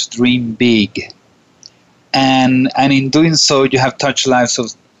dare to dream big. And in doing so, you have touched lives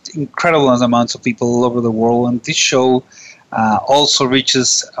of incredible amounts of people all over the world. And this show also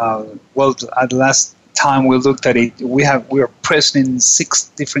reaches, well, at the last time we looked at it, we are present in 6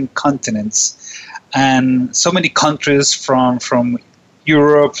 different continents. And so many countries from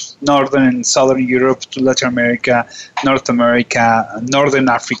Europe, Northern and Southern Europe, to Latin America, North America, Northern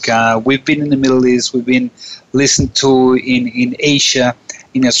Africa. We've been in the Middle East. We've been listened to in Asia,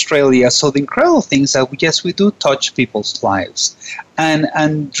 in Australia. So the incredible thing is that, yes, we do touch people's lives.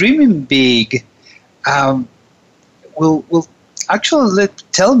 And dreaming big will actually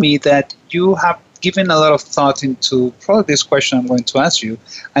tell me that you have given a lot of thought into probably this question I'm going to ask you.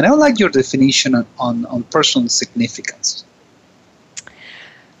 And I would like your definition on personal significance.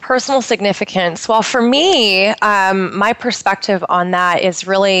 Personal significance. Well, for me, my perspective on that is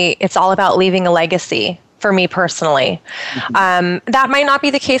really, it's all about leaving a legacy for me personally. Mm-hmm. That might not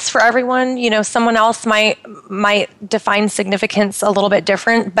be the case for everyone. You know, someone else might define significance a little bit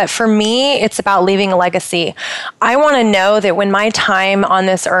different, but for me, it's about leaving a legacy. I want to know that when my time on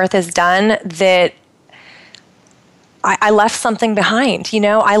this earth is done, that I left something behind.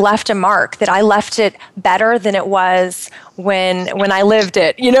 I left a mark, that I left it better than it was when I lived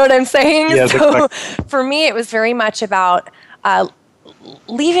it. You know what I'm saying? Yes, so exactly. for me, it was very much about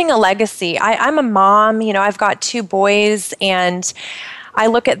leaving a legacy. I'm a mom. I've got 2 boys, and I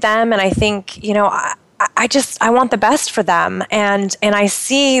look at them and I think, I want the best for them. And I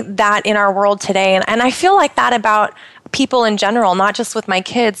see that in our world today. And I feel like that about people in general, not just with my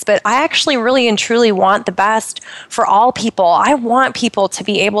kids, but I actually really and truly want the best for all people. I want people to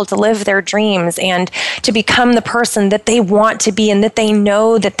be able to live their dreams and to become the person that they want to be and that they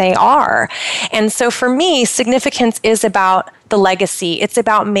know that they are. And so for me, significance is about the legacy. It's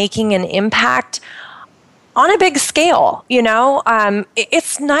about making an impact on a big scale.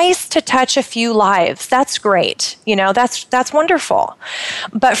 It's nice to touch a few lives. That's great. That's wonderful.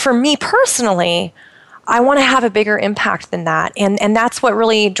 But for me personally, I want to have a bigger impact than that. And that's what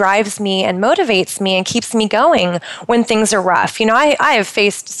really drives me and motivates me and keeps me going when things are rough. I have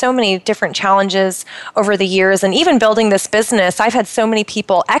faced so many different challenges over the years, and even building this business, I've had so many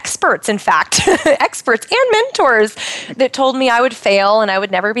people, experts, in fact, experts and mentors that told me I would fail and I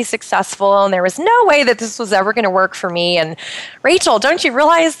would never be successful. And there was no way that this was ever going to work for me. And Rachel, don't you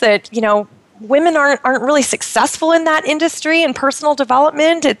realize that, women aren't really successful in that industry and personal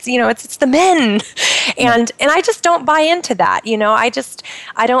development? It's the men. And I just don't buy into that. I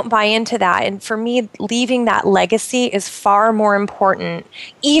don't buy into that. And for me, leaving that legacy is far more important,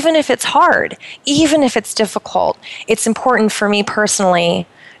 even if it's hard, even if it's difficult. It's important for me personally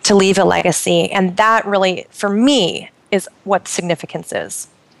to leave a legacy. And that really, for me, is what significance is.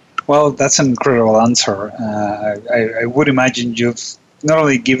 Well, that's an incredible answer. I would imagine you've not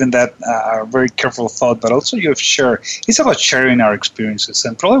only given that very careful thought, but also you've shared. It's about sharing our experiences.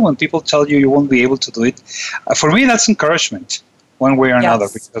 And probably when people tell you won't be able to do it, for me, that's encouragement one way or another,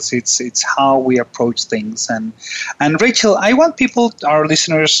 because it's how we approach things. And Rachel, I want people, our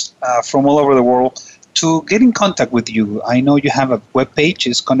listeners from all over the world, to get in contact with you. I know you have a webpage,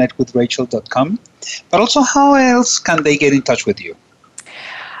 it's connectwithrachel.com, but also how else can they get in touch with you?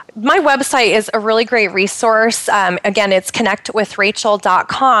 My website is a really great resource. Again, it's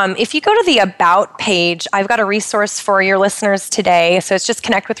connectwithrachel.com. If you go to the About page, I've got a resource for your listeners today. So it's just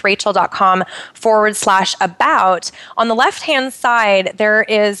connectwithrachel.com/about. On the left-hand side, there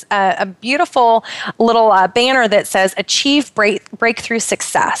is a beautiful little banner that says Achieve Breakthrough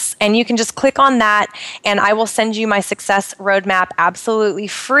Success. And you can just click on that, and I will send you my success roadmap absolutely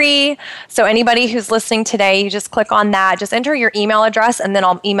free. So anybody who's listening today, you just click on that. Just enter your email address, and then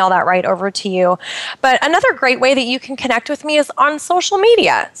I'll email that right over to you. But another great way that you can connect with me is on social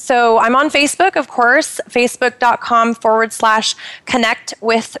media. So I'm on Facebook, of course,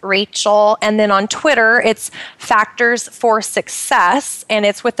 facebook.com/connectwithrachel. And then on Twitter, it's Factors for Success, and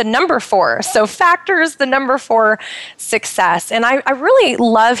it's with the number 4. So Factors, the number 4, Success. And I really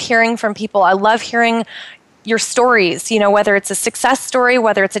love hearing from people. I love hearing your stories, whether it's a success story,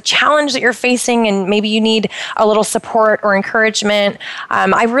 whether it's a challenge that you're facing and maybe you need a little support or encouragement.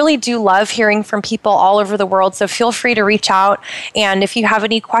 I really do love hearing from people all over the world. So feel free to reach out. And if you have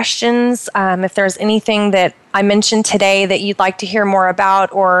any questions, if there's anything that I mentioned today that you'd like to hear more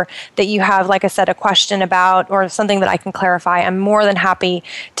about, or that you have, like I said, a question about, or something that I can clarify, I'm more than happy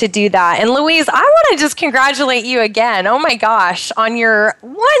to do that. And Louise, I want to just congratulate you again. Oh my gosh, on your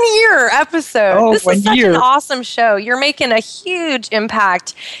 1-year episode. Oh, this is such 1 year. An awesome show. You're making a huge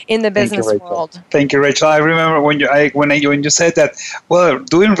impact in the business world. Thank you, Rachel. I remember when you said that, well,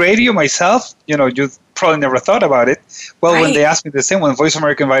 doing radio myself, you probably never thought about it. Well, Right. When they asked me the same, when Voice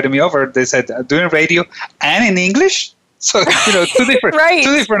America invited me over, they said, doing radio and in English? So, two different Right.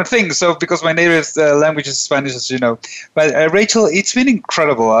 two different things. So, because my native language is Spanish, as you know. But Rachel, it's been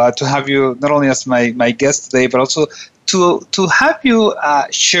incredible to have you not only as my guest today, but also to have you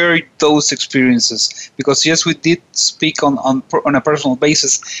share those experiences. Because yes, we did speak on a personal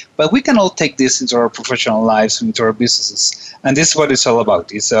basis, but we can all take this into our professional lives, into our businesses. And this is what it's all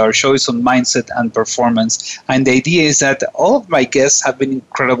about. Our show is on mindset and performance. And the idea is that all of my guests have been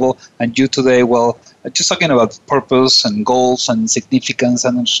incredible, and you today, well, just talking about purpose and goals and significance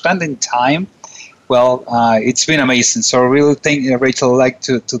and understanding time. Well, it's been amazing. So I really Rachel, I'd like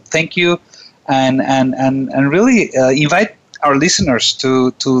to thank you and really invite our listeners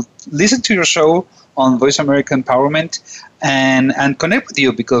to listen to your show on Voice America Empowerment and connect with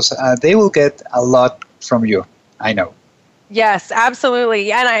you, because they will get a lot from you. I know. Yes,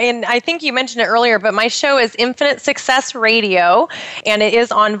 absolutely. And I think you mentioned it earlier, but my show is Infinite Success Radio, and it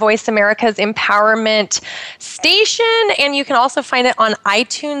is on Voice America's Empowerment station. And you can also find it on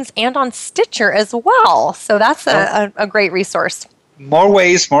iTunes and on Stitcher as well. So that's a great resource. more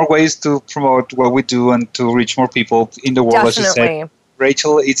ways to promote what we do and to reach more people in the world, Definitely. as you said.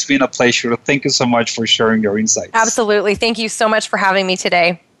 Rachel, it's been a pleasure. Thank you so much for sharing your insights. Absolutely. Thank you so much for having me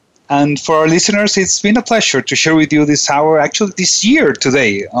today. And for our listeners, it's been a pleasure to share with you this hour, actually this year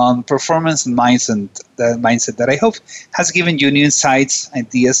today, on performance and mindset that I hope has given you new insights,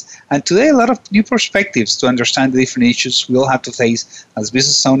 ideas, and today a lot of new perspectives to understand the different issues we all have to face as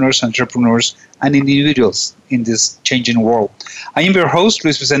business owners, entrepreneurs, and individuals in this changing world. I am your host,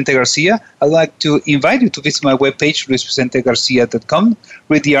 Luis Vicente Garcia. I'd like to invite you to visit my webpage, luisvicentegarcia.com,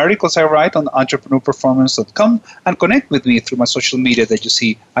 read the articles I write on entrepreneurperformance.com, and connect with me through my social media that you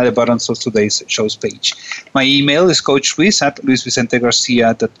see at the bottom of today's show's page. My email is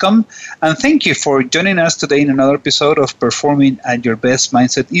coachluis@luisvicentegarcia.com. And thank you for joining us today in another episode of Performing at Your Best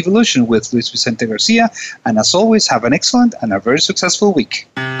Mindset Evolution with Luis Vicente Garcia. And as always, have an excellent and a very successful week.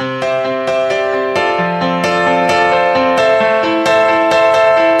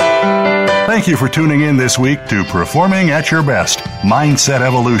 Thank you for tuning in this week to Performing at Your Best, Mindset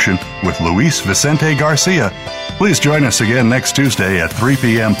Evolution with Luis Vicente Garcia. Please join us again next Tuesday at 3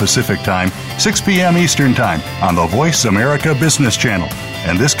 p.m. Pacific Time, 6 p.m. Eastern Time on the Voice America Business Channel.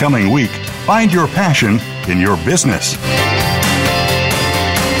 And this coming week, find your passion in your business.